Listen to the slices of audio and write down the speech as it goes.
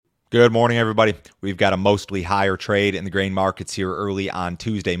Good morning, everybody. We've got a mostly higher trade in the grain markets here early on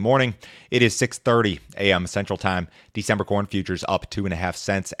Tuesday morning. It is 6:30 a.m. Central Time. December corn futures up 2.5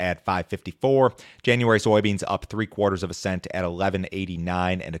 cents at 5.54. January soybeans up 0.75 cents at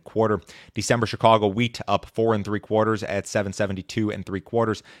 11.89 1/4. December Chicago wheat up 4 3/4 at 7.72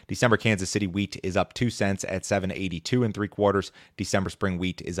 3/4. December Kansas City wheat is up 2 cents at 7.82 3/4. December spring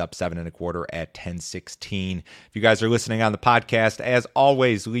wheat is up 7 1/4 at 10.16. If you guys are listening on the podcast, as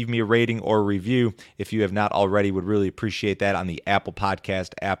always, leave me a rating or review if you have not already. Would really appreciate that on the Apple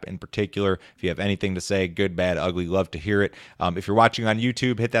Podcast app in particular. If you have anything to say, good, bad, ugly, love to hear it. If you're watching on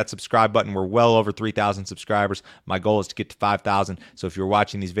YouTube, hit that subscribe button. We're well over 3,000 subscribers. My goal is to get to 5,000. So if you're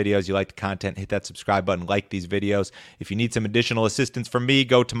watching these videos, you like the content, hit that subscribe button, like these videos. If you need some additional assistance from me,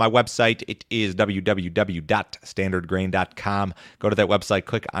 go to my website. It is www.standardgrain.com. Go to that website,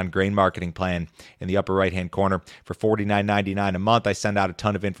 click on Grain Marketing Plan in the upper right-hand corner. For $49.99 a month, I send out a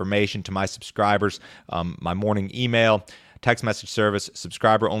ton of information to my subscribers, my morning email, text message service,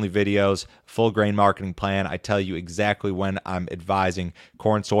 subscriber-only videos, full grain marketing plan. I tell you exactly when I'm advising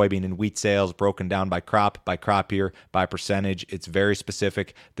corn, soybean, and wheat sales broken down by crop year, by percentage. It's very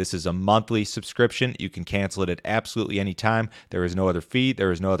specific. This is a monthly subscription. You can cancel it at absolutely any time. There is no other fee.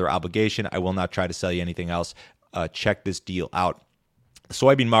 There is no other obligation. I will not try to sell you anything else. Check this deal out. The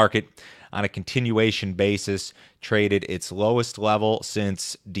soybean market, on a continuation basis, traded its lowest level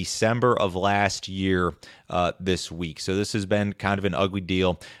since December of last year this week. So this has been kind of an ugly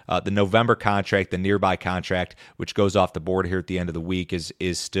deal. The November contract, the nearby contract, which goes off the board here at the end of the week, is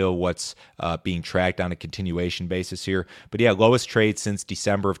still what's being tracked on a continuation basis here. But yeah, lowest trade since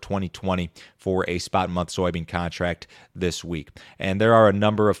December of 2020 for a spot month soybean contract this week. And there are a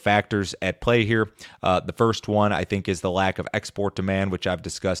number of factors at play here. The first one, I think, is the lack of export demand, which I've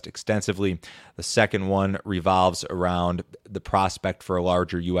discussed extensively. The second one revolves around the prospect for a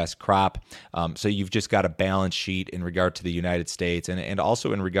larger U.S. crop. So you've just got a balance sheet in regard to the United States and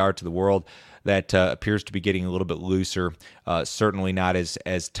also in regard to the world that appears to be getting a little bit looser, certainly not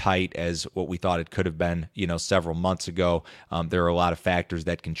as tight as what we thought it could have been, several months ago. There are a lot of factors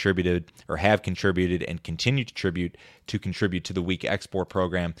that contributed or have contributed and continue to contribute to the weak export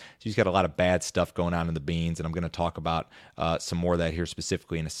program. So you've got a lot of bad stuff going on in the beans, and I'm going to talk about some more of that here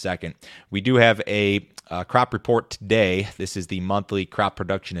specifically in a second. We do have a crop report today. This is the monthly crop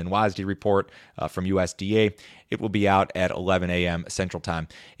production and WASDE report from USDA. It will be out at 11 a.m. Central Time.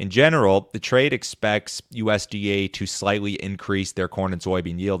 In general, the trade expects USDA to slightly increase their corn and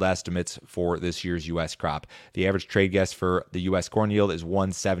soybean yield estimates for this year's U.S. crop. The average trade guess for the U.S. corn yield is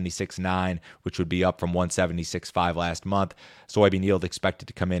 176.9, which would be up from 176.5 last month. Soybean yield expected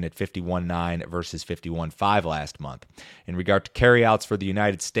to come in at 51.9 versus 51.5 last month. In regard to carryouts for the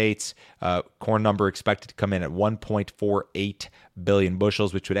United States, corn number expected to come in at 1.48 billion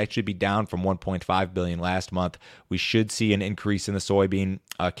bushels, which would actually be down from 1.5 billion last month. We should see an increase in the soybean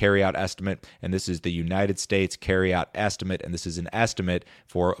carryout estimate, and this is the United States carryout estimate, and this is an estimate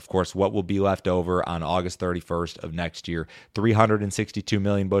for, of course, what will be left over on August 31st of next year. 362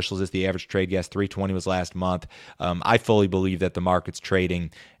 million bushels is the average trade guess. 320 was last month. I fully believe that the market's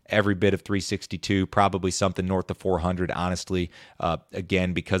trading every bit of 362, probably something north of 400, honestly,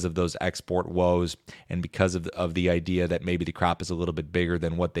 again, because of those export woes and because of the idea that maybe the crop is a little bit bigger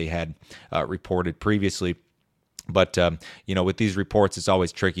than what they had reported previously. But, with these reports, it's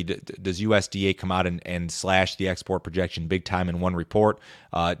always tricky. Does USDA come out and slash the export projection big time in one report?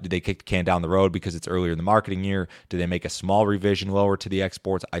 Do they kick the can down the road because it's earlier in the marketing year? Do they make a small revision lower to the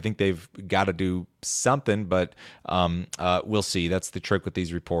exports? I think they've got to do something, but we'll see. That's the trick with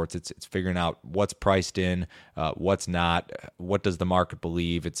these reports. It's figuring out what's priced in, what's not, what does the market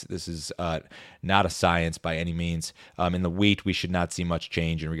believe. This is not a science by any means. In the wheat, we should not see much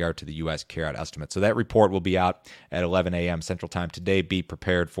change in regard to the U.S. carryout estimate. So that report will be out at 11 a.m. Central Time today. Be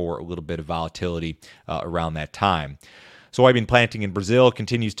prepared for a little bit of volatility around that time. Soybean planting in Brazil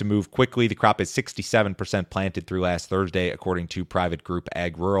continues to move quickly. The crop is 67% planted through last Thursday, according to private group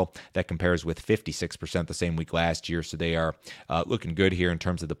Ag Rural. That compares with 56% the same week last year, so they are looking good here in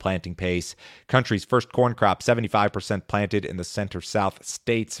terms of the planting pace. Country's first corn crop, 75% planted in the center-south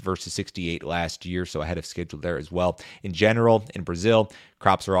states versus 68% last year, so ahead of schedule there as well. In general, in Brazil,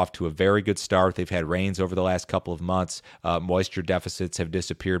 crops are off to a very good start. They've had rains over the last couple of months. Moisture deficits have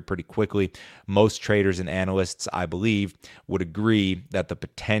disappeared pretty quickly. Most traders and analysts, I believe, would agree that the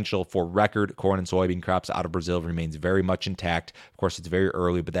potential for record corn and soybean crops out of Brazil remains very much intact. Of course, it's very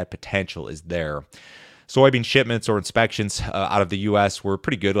early, but that potential is there. Soybean shipments or inspections out of the U.S. were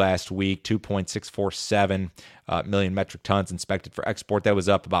pretty good last week, 2.647 million metric tons inspected for export. That was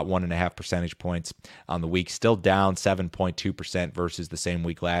up about 1.5 percentage points on the week, still down 7.2% versus the same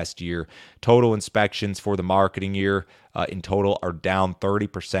week last year. Total inspections for the marketing year in total are down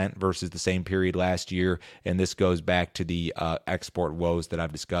 30% versus the same period last year, and this goes back to the export woes that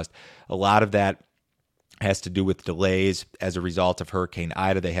I've discussed. A lot of that has to do with delays as a result of Hurricane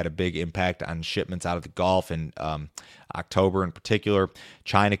Ida. They had a big impact on shipments out of the Gulf in October in particular.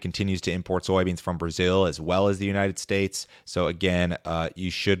 China continues to import soybeans from Brazil as well as the United States. So again,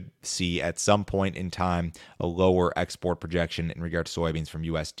 you should see at some point in time a lower export projection in regard to soybeans from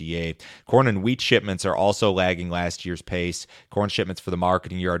USDA. Corn and wheat shipments are also lagging last year's pace. Corn shipments for the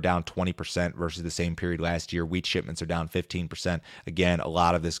marketing year are down 20% versus the same period last year. Wheat shipments are down 15%. Again, a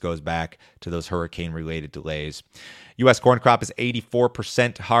lot of this goes back to those hurricane-related delays. U.S. corn crop is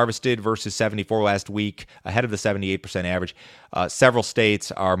 84% harvested versus 74% last week, ahead of the 78% average. Several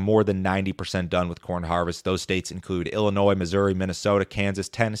states are more than 90% done with corn harvest. Those states include Illinois, Missouri, Minnesota, Kansas,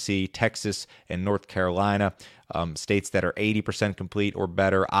 Tennessee, Texas, and North Carolina. States that are 80% complete or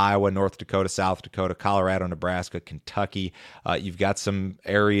better: Iowa, North Dakota, South Dakota, Colorado, Nebraska, Kentucky. You've got some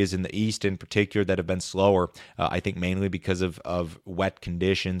areas in the east in particular that have been slower, I think mainly because of wet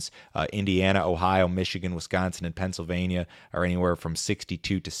conditions. Indiana, Ohio, Michigan, Wisconsin, and Pennsylvania are anywhere from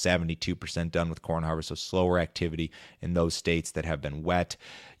 62 to 72% done with corn harvest, so slower activity in those states that have been wet.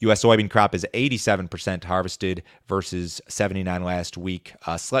 U.S. soybean crop is 87% harvested versus 79% last week,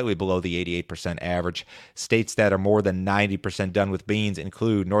 slightly below the 88% average. States that are more than 90% done with beans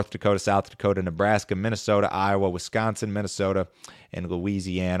include North Dakota, South Dakota, Nebraska, Minnesota, Iowa, Wisconsin, Minnesota, and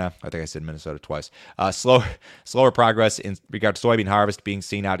Louisiana. I think I said Minnesota twice. Slower progress in regard to soybean harvest being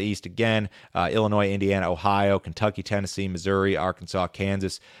seen out east again. Illinois, Indiana, Ohio, Kentucky, Tennessee, Missouri, Arkansas,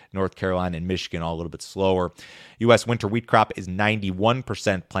 Kansas, North Carolina, and Michigan all a little bit slower. U.S. winter wheat crop is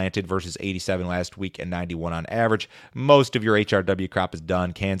 91% planted versus 87% last week and 91% on average. Most of your HRW crop is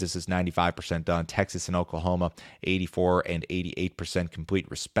done. Kansas is 95% done. Texas and Oklahoma 84% and 88% complete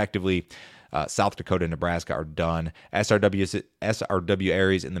respectively. South Dakota and Nebraska are done. SRW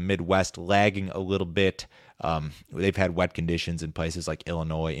areas in the Midwest lagging a little bit. They've had wet conditions in places like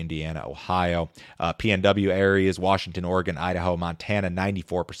Illinois, Indiana, Ohio. PNW areas, Washington, Oregon, Idaho, Montana,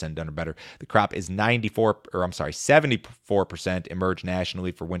 94% done or better. The crop is 74% emerged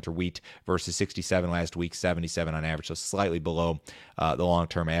nationally for winter wheat versus 67% last week, 77% on average, so slightly below the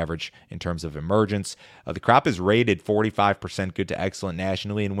long-term average in terms of emergence. The crop is rated 45% good to excellent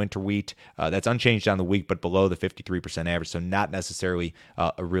nationally in winter wheat. That's unchanged on the week, but below the 53% average, so not necessarily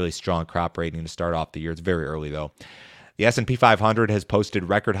a really strong crop rating to start off the year. It's very early, though. The S&P 500 has posted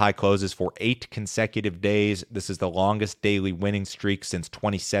record high closes for 8 consecutive days. This is the longest daily winning streak since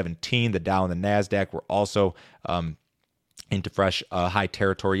 2017. The Dow and the NASDAQ were also into fresh high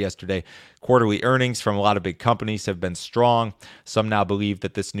territory yesterday. Quarterly earnings from a lot of big companies have been strong. Some now believe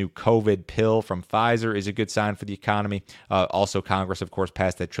that this new COVID pill from Pfizer is a good sign for the economy. Also, Congress, of course,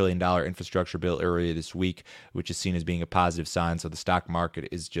 passed that $1 trillion infrastructure bill earlier this week, which is seen as being a positive sign. So the stock market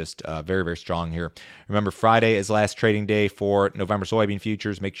is just very, very strong here. Remember, Friday is last trading day for November soybean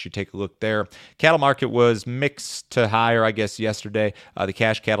futures. Make sure you take a look there. Cattle market was mixed to higher, I guess, yesterday. The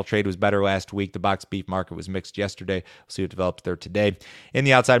cash cattle trade was better last week. The box beef market was mixed yesterday. We'll see what develops there today. In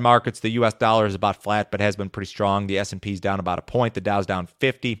the outside markets, the U.S. dollar is about flat, but has been pretty strong. The S&P is down about a point. The Dow's down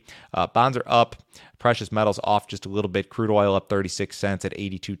 50. Bonds are up. Precious metals off just a little bit. Crude oil up 36 cents at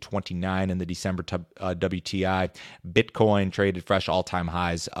 82.29 in the December WTI. Bitcoin traded fresh all-time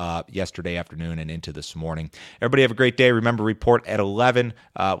highs yesterday afternoon and into this morning. Everybody have a great day. Remember, report at 11.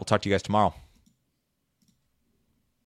 We'll talk to you guys tomorrow.